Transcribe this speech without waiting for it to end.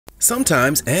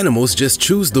Sometimes animals just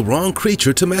choose the wrong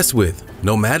creature to mess with.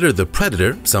 No matter the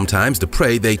predator, sometimes the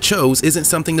prey they chose isn't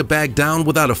something to back down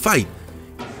without a fight.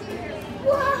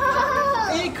 Wow!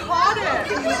 He caught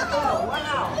it! Oh,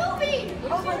 wow!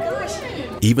 Oh my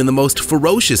gosh! Even the most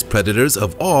ferocious predators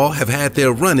of all have had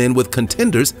their run-in with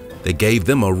contenders that gave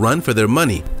them a run for their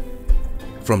money.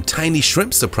 From tiny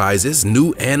shrimp surprises,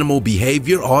 new animal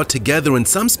behavior altogether in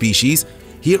some species,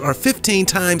 here are 15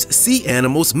 times sea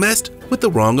animals messed with the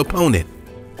wrong opponent.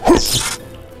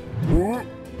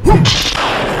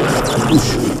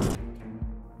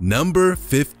 Number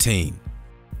 15.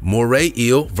 Moray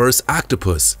eel vs.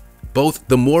 octopus. Both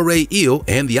the moray eel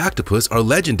and the octopus are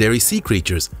legendary sea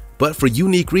creatures, but for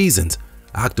unique reasons.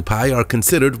 Octopi are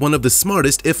considered one of the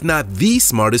smartest, if not the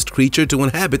smartest creature to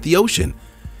inhabit the ocean.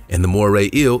 And the moray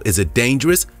eel is a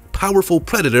dangerous, powerful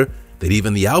predator that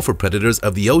even the alpha predators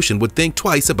of the ocean would think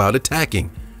twice about attacking.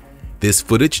 This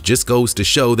footage just goes to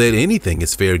show that anything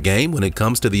is fair game when it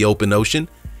comes to the open ocean,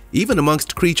 even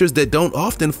amongst creatures that don't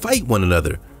often fight one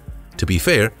another. To be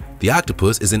fair, the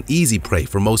octopus is an easy prey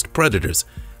for most predators,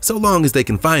 so long as they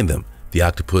can find them. The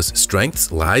octopus'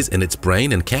 strengths lies in its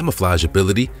brain and camouflage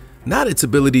ability, not its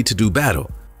ability to do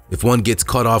battle. If one gets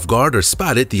caught off guard or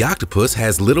spotted, the octopus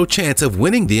has little chance of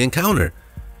winning the encounter.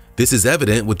 This is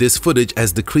evident with this footage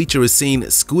as the creature is seen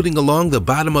scooting along the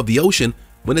bottom of the ocean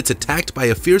when it's attacked by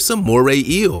a fearsome moray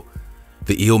eel.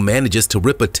 The eel manages to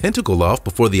rip a tentacle off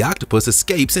before the octopus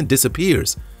escapes and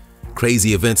disappears.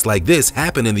 Crazy events like this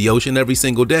happen in the ocean every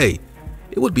single day.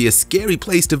 It would be a scary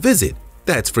place to visit,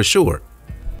 that's for sure.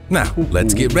 Now,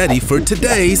 let's get ready for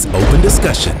today's open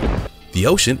discussion. The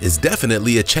ocean is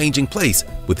definitely a changing place,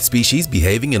 with species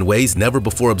behaving in ways never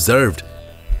before observed.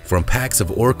 From packs of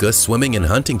orcas swimming and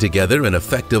hunting together in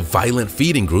effective violent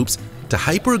feeding groups to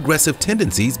hyper-aggressive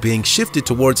tendencies being shifted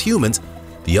towards humans,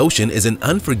 the ocean is an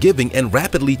unforgiving and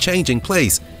rapidly changing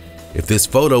place. If this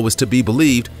photo is to be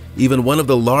believed, even one of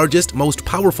the largest, most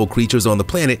powerful creatures on the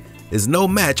planet is no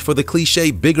match for the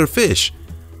cliché bigger fish.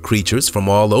 Creatures from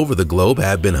all over the globe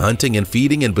have been hunting and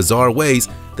feeding in bizarre ways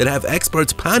that have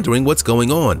experts pondering what's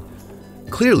going on.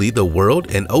 Clearly, the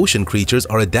world and ocean creatures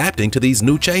are adapting to these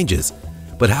new changes.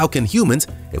 But how can humans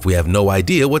if we have no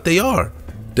idea what they are?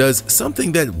 Does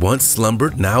something that once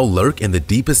slumbered now lurk in the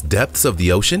deepest depths of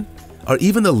the ocean? Are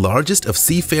even the largest of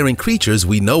seafaring creatures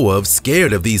we know of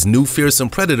scared of these new fearsome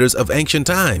predators of ancient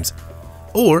times?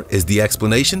 Or is the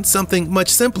explanation something much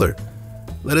simpler?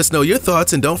 Let us know your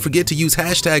thoughts and don't forget to use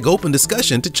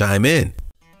 #OpenDiscussion to chime in.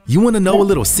 You want to know a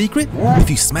little secret? If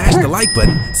you smash the like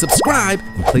button, subscribe,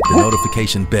 and click the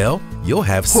notification bell, you'll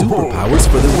have superpowers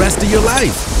for the rest of your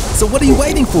life. So what are you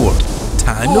waiting for?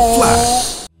 Time to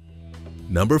fly.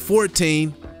 Number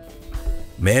 14.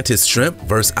 Mantis shrimp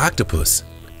vs. octopus.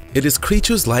 It is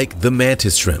creatures like the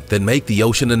mantis shrimp that make the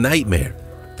ocean a nightmare.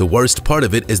 The worst part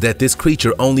of it is that this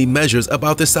creature only measures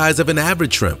about the size of an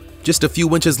average shrimp, just a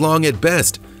few inches long at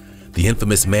best. The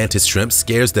infamous mantis shrimp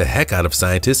scares the heck out of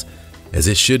scientists, as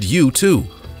it should you too.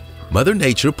 Mother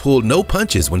Nature pulled no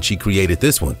punches when she created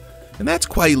this one, and that's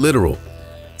quite literal.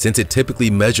 Since it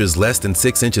typically measures less than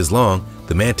 6 inches long,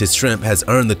 the mantis shrimp has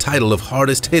earned the title of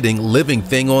hardest hitting living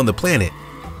thing on the planet,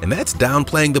 and that's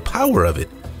downplaying the power of it.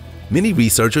 Many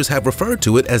researchers have referred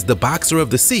to it as the boxer of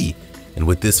the sea, and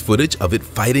with this footage of it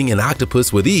fighting an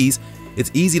octopus with ease,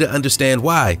 it's easy to understand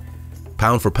why.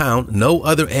 Pound for pound, no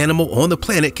other animal on the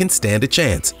planet can stand a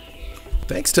chance.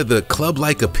 Thanks to the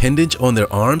club-like appendage on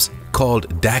their arms,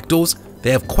 called dactyls, they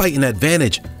have quite an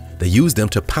advantage. They use them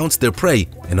to pounce their prey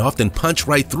and often punch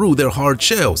right through their hard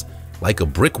shells, like a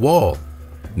brick wall.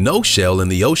 No shell in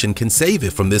the ocean can save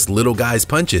it from this little guy's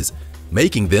punches,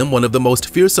 making them one of the most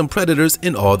fearsome predators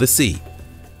in all the sea.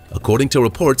 According to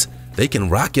reports, they can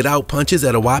rocket out punches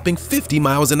at a whopping 50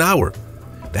 miles an hour.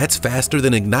 That's faster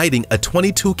than igniting a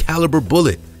 .22 caliber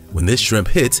bullet. When this shrimp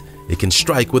hits, it can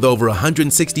strike with over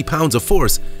 160 pounds of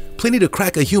force, plenty to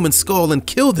crack a human skull and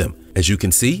kill them. As you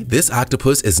can see, this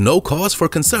octopus is no cause for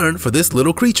concern for this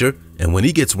little creature, and when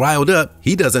he gets riled up,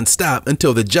 he doesn't stop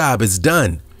until the job is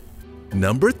done.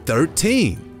 Number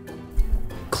 13.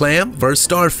 Clam vs.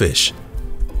 starfish.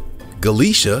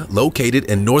 Galicia, located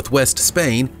in northwest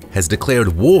Spain, has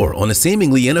declared war on a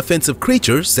seemingly inoffensive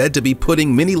creature said to be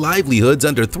putting many livelihoods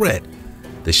under threat.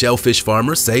 The shellfish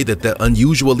farmers say that the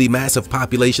unusually massive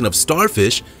population of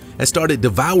starfish has started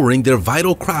devouring their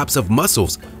vital crops of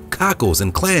mussels, cockles,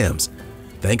 and clams.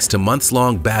 Thanks to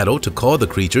months-long battle to cull the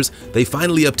creatures, they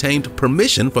finally obtained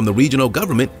permission from the regional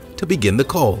government to begin the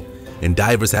cull, and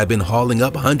divers have been hauling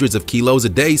up hundreds of kilos a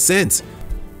day since.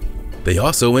 They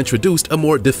also introduced a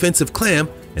more defensive clam,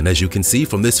 and as you can see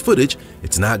from this footage,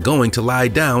 it's not going to lie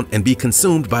down and be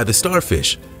consumed by the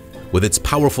starfish. With its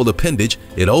powerful appendage,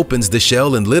 it opens the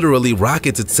shell and literally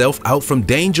rockets itself out from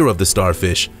danger of the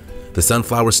starfish. The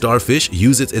sunflower starfish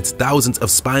uses its thousands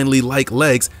of spindly-like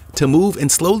legs to move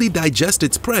and slowly digest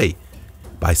its prey.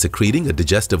 By secreting a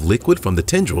digestive liquid from the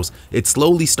tendrils, it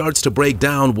slowly starts to break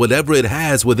down whatever it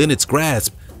has within its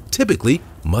grasp, typically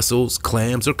mussels,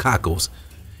 clams, or cockles.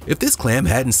 If this clam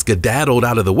hadn't skedaddled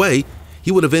out of the way,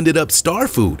 he would have ended up star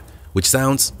food, which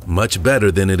sounds much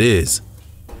better than it is.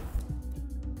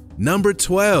 Number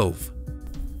 12.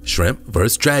 Shrimp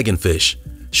vs. dragonfish.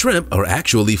 Shrimp are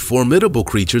actually formidable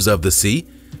creatures of the sea.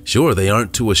 Sure, they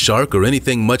aren't to a shark or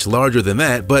anything much larger than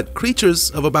that, but creatures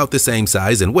of about the same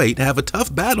size and weight have a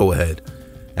tough battle ahead.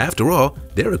 After all,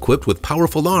 they're equipped with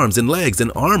powerful arms and legs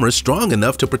and armor strong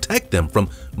enough to protect them from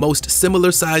most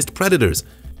similar-sized predators.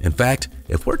 In fact,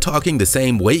 if we're talking the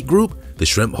same weight group, the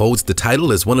shrimp holds the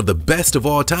title as one of the best of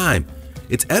all time.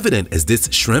 It's evident as this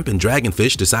shrimp and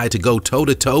dragonfish decide to go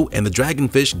toe-to-toe and the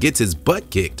dragonfish gets his butt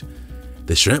kicked.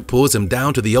 The shrimp pulls him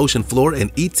down to the ocean floor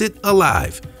and eats it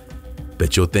alive.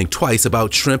 Bet you'll think twice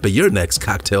about shrimp at your next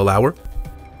cocktail hour.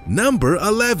 Number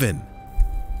 11.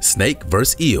 Snake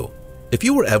vs. eel. If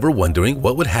you were ever wondering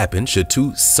what would happen should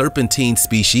two serpentine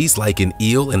species like an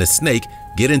eel and a snake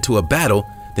get into a battle,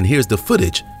 then here's the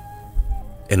footage.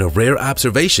 In a rare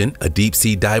observation, a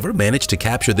deep-sea diver managed to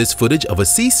capture this footage of a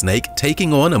sea snake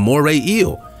taking on a moray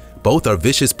eel. Both are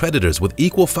vicious predators with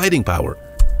equal fighting power.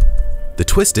 The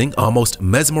twisting, almost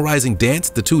mesmerizing dance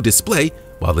the two display,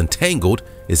 while entangled,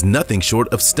 is nothing short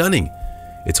of stunning.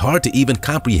 It's hard to even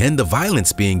comprehend the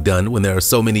violence being done when there are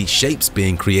so many shapes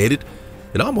being created.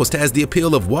 It almost has the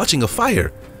appeal of watching a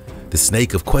fire. The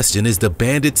snake of question is the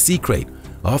banded sea crate,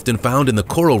 often found in the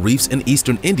coral reefs in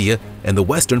eastern India and the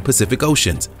western Pacific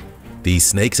Oceans. These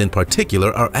snakes in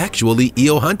particular are actually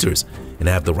eel hunters and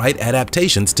have the right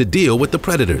adaptations to deal with the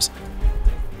predators.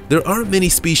 There aren't many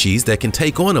species that can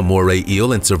take on a moray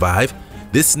eel and survive.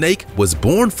 This snake was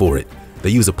born for it. They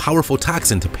use a powerful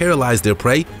toxin to paralyze their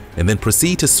prey and then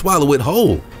proceed to swallow it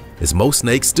whole, as most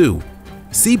snakes do.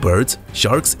 Seabirds,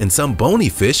 sharks, and some bony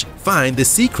fish find the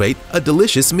sea crate a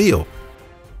delicious meal.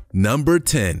 Number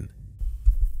 10.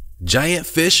 Giant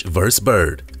fish vs.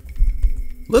 bird.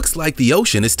 Looks like the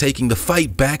ocean is taking the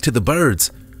fight back to the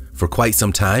birds. For quite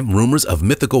some time, rumors of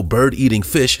mythical bird-eating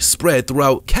fish spread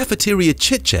throughout cafeteria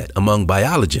chit-chat among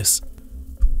biologists.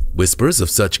 Whispers of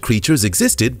such creatures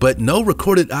existed, but no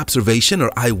recorded observation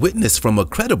or eyewitness from a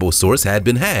credible source had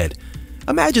been had.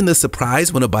 Imagine the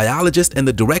surprise when a biologist and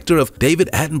the director of David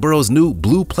Attenborough's new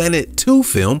Blue Planet 2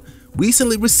 film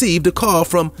recently received a call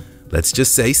from, let's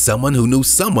just say, someone who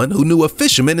knew a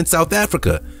fisherman in South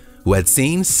Africa who had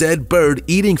seen said bird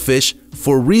eating fish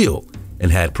for real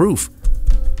and had proof.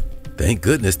 Thank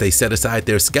goodness they set aside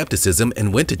their skepticism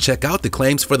and went to check out the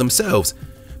claims for themselves,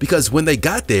 because when they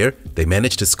got there, they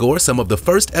managed to score some of the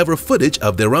first ever footage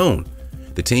of their own.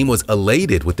 The team was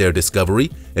elated with their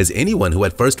discovery, as anyone who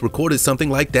had first recorded something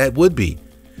like that would be.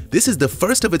 This is the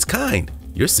first of its kind.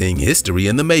 You're seeing history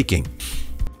in the making.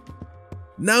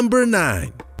 Number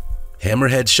 9.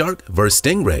 Hammerhead shark vs.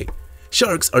 stingray.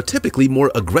 Sharks are typically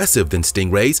more aggressive than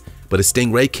stingrays, but a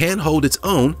stingray can hold its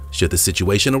own should the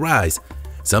situation arise.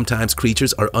 Sometimes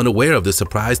creatures are unaware of the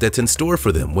surprise that's in store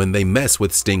for them when they mess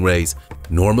with stingrays.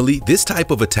 Normally, this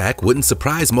type of attack wouldn't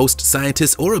surprise most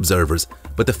scientists or observers,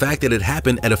 but the fact that it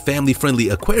happened at a family-friendly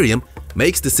aquarium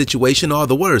makes the situation all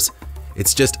the worse.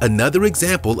 It's just another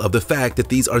example of the fact that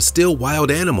these are still wild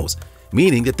animals,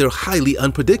 meaning that they're highly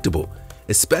unpredictable,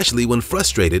 especially when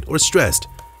frustrated or stressed.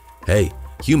 Hey,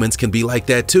 humans can be like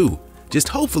that too, just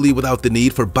hopefully without the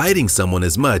need for biting someone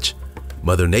as much.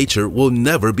 Mother Nature will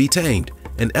never be tamed,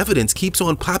 and evidence keeps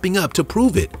on popping up to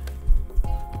prove it.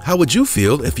 How would you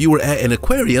feel if you were at an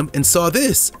aquarium and saw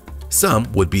this?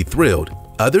 Some would be thrilled,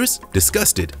 others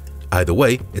disgusted. Either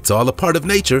way, it's all a part of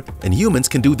nature, and humans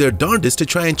can do their darndest to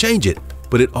try and change it,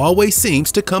 but it always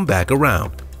seems to come back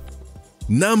around.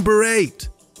 Number 8.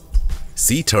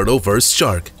 Sea turtle vs.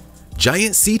 shark.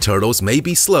 Giant sea turtles may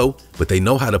be slow, but they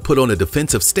know how to put on a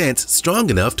defensive stance strong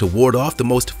enough to ward off the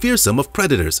most fearsome of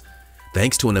predators.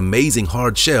 Thanks to an amazing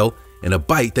hard shell and a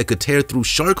bite that could tear through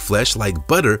shark flesh like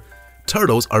butter,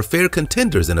 turtles are fair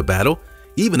contenders in a battle,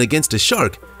 even against a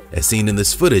shark, as seen in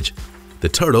this footage. The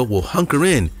turtle will hunker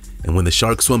in, and when the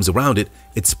shark swims around it,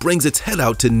 it springs its head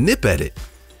out to nip at it.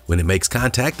 When it makes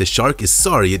contact, the shark is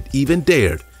sorry it even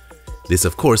dared. This,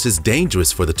 of course, is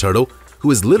dangerous for the turtle, who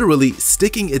is literally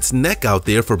sticking its neck out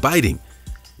there for biting.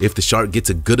 If the shark gets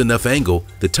a good enough angle,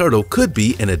 the turtle could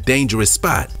be in a dangerous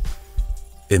spot.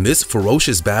 In this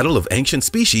ferocious battle of ancient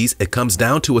species, it comes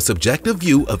down to a subjective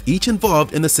view of each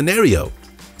involved in the scenario.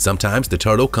 Sometimes the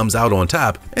turtle comes out on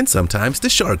top and sometimes the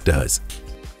shark does.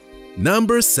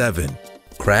 Number 7.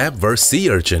 Crab vs.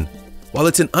 sea urchin. While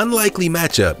it's an unlikely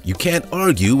matchup, you can't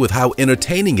argue with how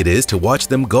entertaining it is to watch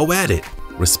them go at it.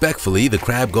 Respectfully, the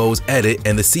crab goes at it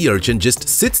and the sea urchin just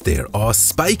sits there all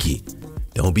spiky.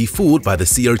 Don't be fooled by the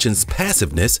sea urchin's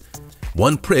passiveness.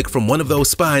 One prick from one of those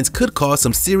spines could cause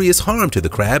some serious harm to the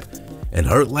crab and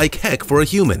hurt like heck for a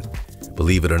human.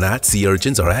 Believe it or not, sea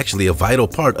urchins are actually a vital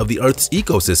part of the Earth's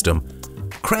ecosystem.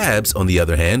 Crabs, on the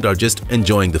other hand, are just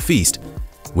enjoying the feast.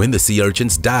 When the sea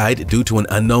urchins died due to an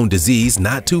unknown disease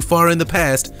not too far in the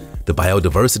past, the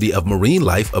biodiversity of marine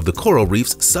life of the coral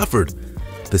reefs suffered.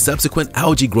 The subsequent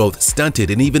algae growth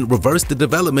stunted and even reversed the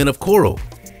development of coral,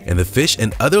 and the fish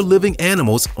and other living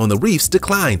animals on the reefs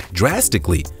declined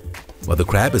drastically. While the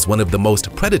crab is one of the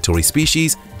most predatory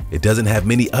species, it doesn't have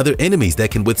many other enemies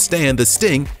that can withstand the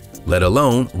sting, let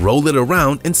alone roll it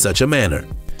around in such a manner.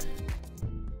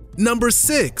 Number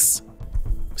 6.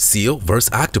 Seal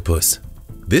vs. octopus.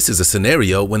 This is a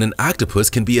scenario when an octopus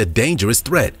can be a dangerous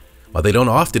threat. While they don't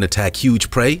often attack huge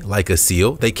prey like a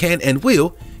seal, they can and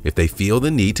will if they feel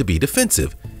the need to be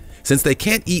defensive. Since they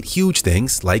can't eat huge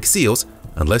things like seals,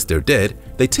 unless they're dead,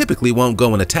 they typically won't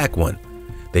go and attack one.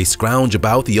 They scrounge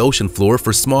about the ocean floor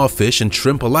for small fish and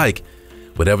shrimp alike,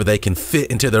 whatever they can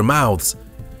fit into their mouths.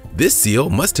 This seal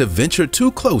must have ventured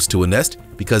too close to a nest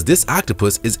because this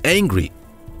octopus is angry.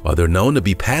 While they're known to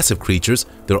be passive creatures,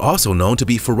 they're also known to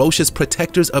be ferocious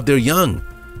protectors of their young.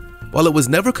 While it was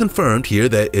never confirmed here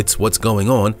that it's what's going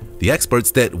on, the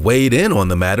experts that weighed in on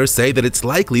the matter say that it's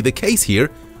likely the case here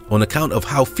on account of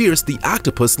how fierce the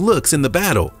octopus looks in the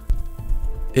battle.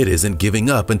 It isn't giving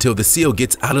up until the seal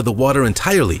gets out of the water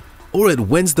entirely, or it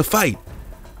wins the fight.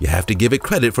 You have to give it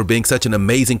credit for being such an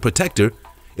amazing protector.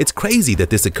 It's crazy that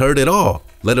this occurred at all,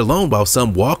 let alone while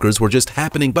some walkers were just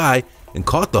happening by and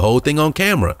caught the whole thing on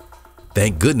camera.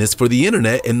 Thank goodness for the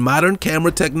internet and modern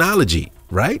camera technology,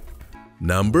 right?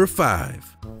 Number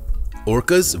 5.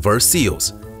 Orcas vs.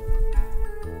 seals.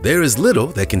 There is little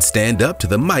that can stand up to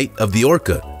the might of the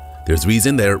orca. There's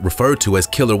reason they're referred to as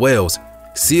killer whales.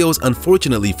 Seals,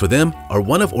 unfortunately for them, are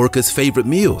one of orcas' favorite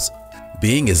meals.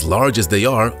 Being as large as they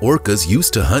are, orcas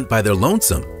used to hunt by their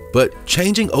lonesome, but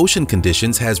changing ocean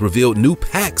conditions has revealed new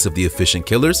packs of the efficient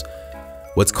killers.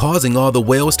 What's causing all the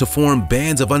whales to form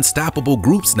bands of unstoppable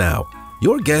groups now?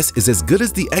 Your guess is as good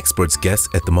as the experts' guess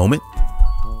at the moment.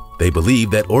 They believe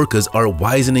that orcas are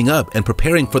wisening up and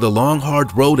preparing for the long,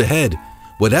 hard road ahead,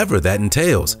 whatever that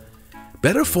entails.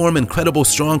 Better form incredible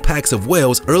strong packs of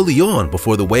whales early on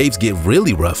before the waves get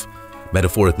really rough,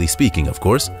 metaphorically speaking, of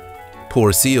course.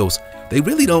 Poor seals, they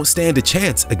really don't stand a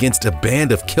chance against a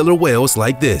band of killer whales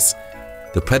like this.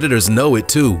 The predators know it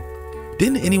too.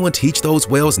 Didn't anyone teach those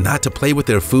whales not to play with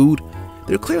their food?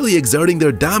 They're clearly exerting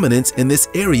their dominance in this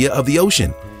area of the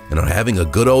ocean and are having a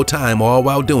good old time all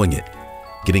while doing it.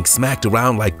 Getting smacked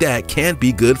around like that can't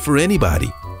be good for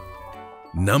anybody.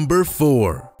 Number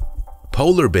 4.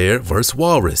 Polar bear vs.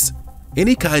 walrus.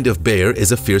 Any kind of bear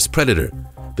is a fierce predator.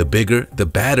 The bigger, the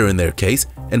badder in their case,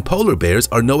 and polar bears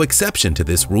are no exception to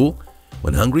this rule.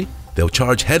 When hungry, they'll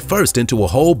charge headfirst into a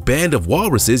whole band of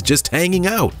walruses just hanging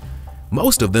out.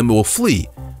 Most of them will flee,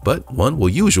 but one will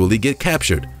usually get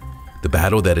captured. The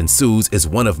battle that ensues is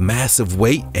one of massive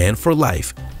weight and for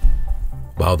life.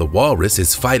 While the walrus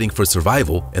is fighting for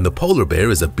survival and the polar bear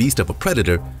is a beast of a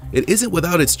predator, it isn't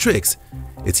without its tricks.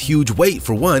 Its huge weight,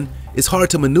 for one, is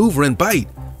hard to maneuver and bite.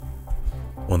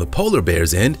 On the polar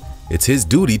bear's end, it's his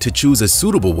duty to choose a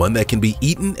suitable one that can be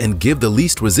eaten and give the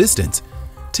least resistance.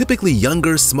 Typically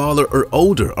younger, smaller, or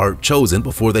older are chosen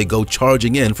before they go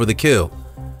charging in for the kill.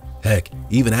 Heck,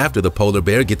 even after the polar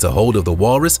bear gets a hold of the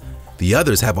walrus, the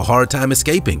others have a hard time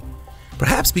escaping.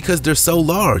 Perhaps because they're so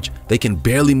large, they can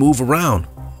barely move around.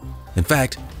 In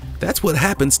fact, that's what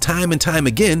happens time and time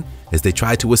again as they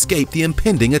try to escape the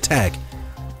impending attack.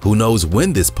 Who knows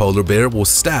when this polar bear will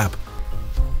stop?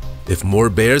 If more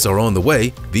bears are on the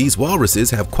way, these walruses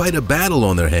have quite a battle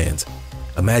on their hands.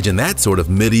 Imagine that sort of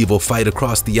medieval fight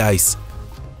across the ice.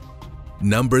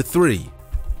 Number 3.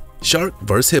 Shark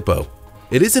vs. hippo.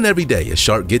 It isn't every day a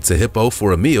shark gets a hippo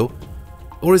for a meal.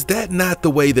 Or is that not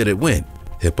the way that it went?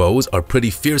 Hippos are pretty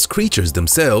fierce creatures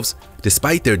themselves.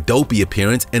 Despite their dopey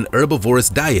appearance and herbivorous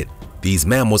diet, these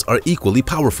mammals are equally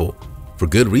powerful. For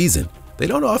good reason. They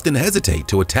don't often hesitate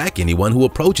to attack anyone who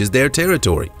approaches their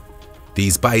territory.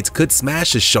 These bites could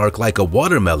smash a shark like a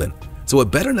watermelon, so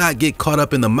it better not get caught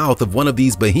up in the mouth of one of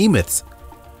these behemoths.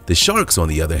 The sharks, on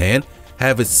the other hand,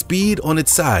 have its speed on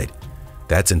its side.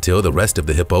 That's until the rest of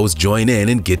the hippos join in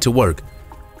and get to work.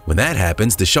 When that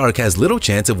happens, the shark has little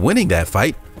chance of winning that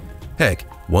fight. Heck,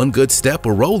 One good step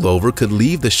or rollover could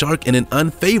leave the shark in an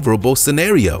unfavorable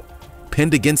scenario,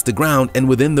 pinned against the ground and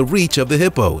within the reach of the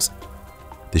hippos.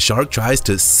 The shark tries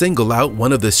to single out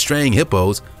one of the straying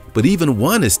hippos, but even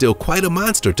one is still quite a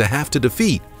monster to have to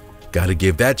defeat. Gotta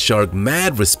give that shark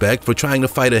mad respect for trying to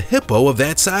fight a hippo of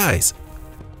that size.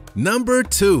 Number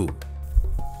 2.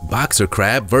 Boxer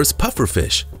crab vs.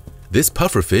 pufferfish. This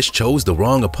pufferfish chose the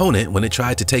wrong opponent when it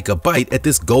tried to take a bite at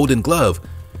this golden glove.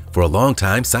 For a long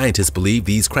time, scientists believed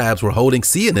these crabs were holding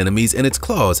sea anemones in its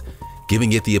claws,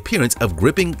 giving it the appearance of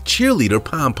gripping cheerleader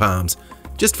pom-poms,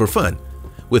 just for fun.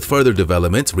 With further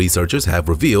developments, researchers have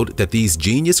revealed that these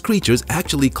genius creatures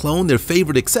actually clone their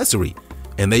favorite accessory,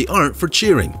 and they aren't for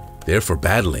cheering, they're for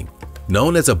battling.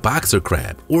 Known as a boxer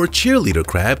crab or cheerleader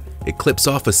crab, it clips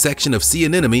off a section of sea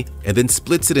anemone and then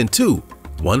splits it in two,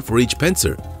 one for each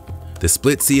pincer. The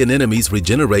split sea anemones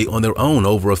regenerate on their own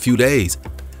over a few days.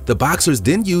 The boxers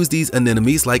then use these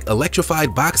anemones like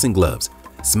electrified boxing gloves,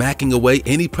 smacking away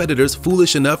any predators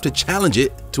foolish enough to challenge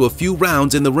it to a few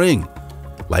rounds in the ring.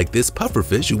 Like this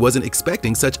pufferfish who wasn't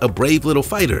expecting such a brave little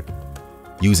fighter.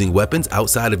 Using weapons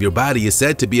outside of your body is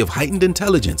said to be of heightened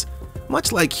intelligence,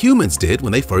 much like humans did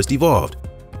when they first evolved.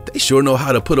 They sure know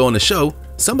how to put on a show.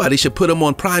 Somebody should put them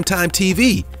on primetime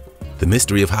TV. The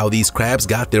mystery of how these crabs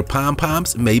got their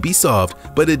pom-poms may be solved,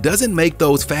 but it doesn't make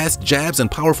those fast jabs and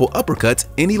powerful uppercuts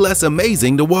any less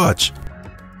amazing to watch.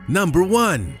 Number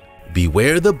 1.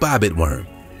 Beware the bobbit worm.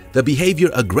 The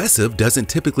behavior aggressive doesn't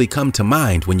typically come to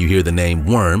mind when you hear the name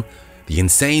worm. The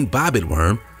insane bobbit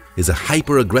worm is a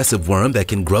hyper-aggressive worm that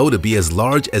can grow to be as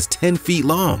large as 10 feet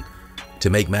long.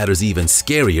 To make matters even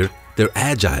scarier, they're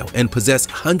agile and possess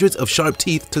hundreds of sharp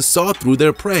teeth to saw through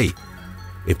their prey.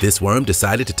 If this worm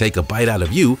decided to take a bite out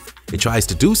of you, it tries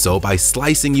to do so by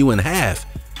slicing you in half,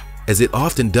 as it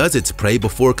often does its prey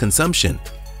before consumption.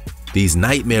 These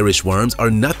nightmarish worms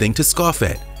are nothing to scoff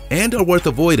at and are worth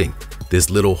avoiding. This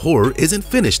little horror isn't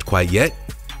finished quite yet.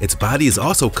 Its body is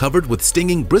also covered with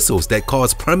stinging bristles that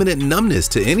cause permanent numbness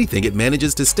to anything it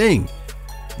manages to sting.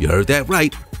 You heard that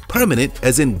right, permanent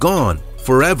as in gone,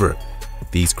 forever.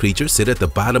 These creatures sit at the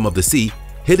bottom of the sea,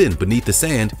 hidden beneath the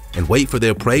sand, and wait for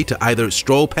their prey to either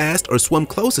stroll past or swim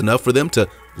close enough for them to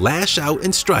lash out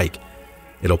and strike.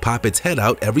 It'll pop its head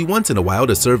out every once in a while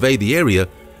to survey the area,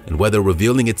 and whether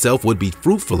revealing itself would be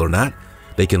fruitful or not,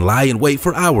 they can lie in wait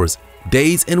for hours,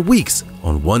 days, and weeks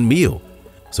on one meal.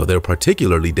 So they're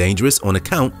particularly dangerous on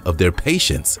account of their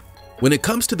patience. When it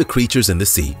comes to the creatures in the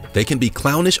sea, they can be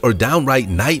clownish or downright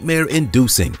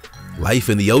nightmare-inducing. Life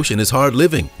in the ocean is hard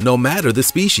living, no matter the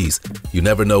species. You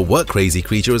never know what crazy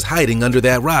creature is hiding under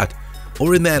that rock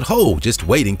or in that hole just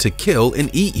waiting to kill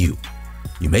and eat you.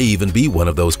 You may even be one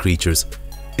of those creatures.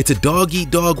 It's a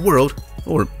dog-eat-dog world,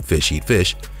 or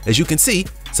fish-eat-fish. As you can see,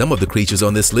 some of the creatures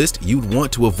on this list you'd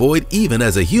want to avoid even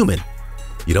as a human.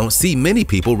 You don't see many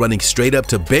people running straight up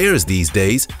to bears these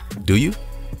days, do you?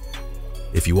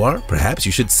 If you are, perhaps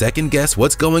you should second guess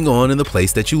what's going on in the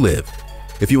place that you live.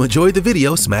 If you enjoyed the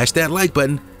video, smash that like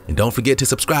button and don't forget to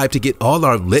subscribe to get all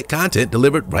our lit content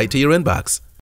delivered right to your inbox.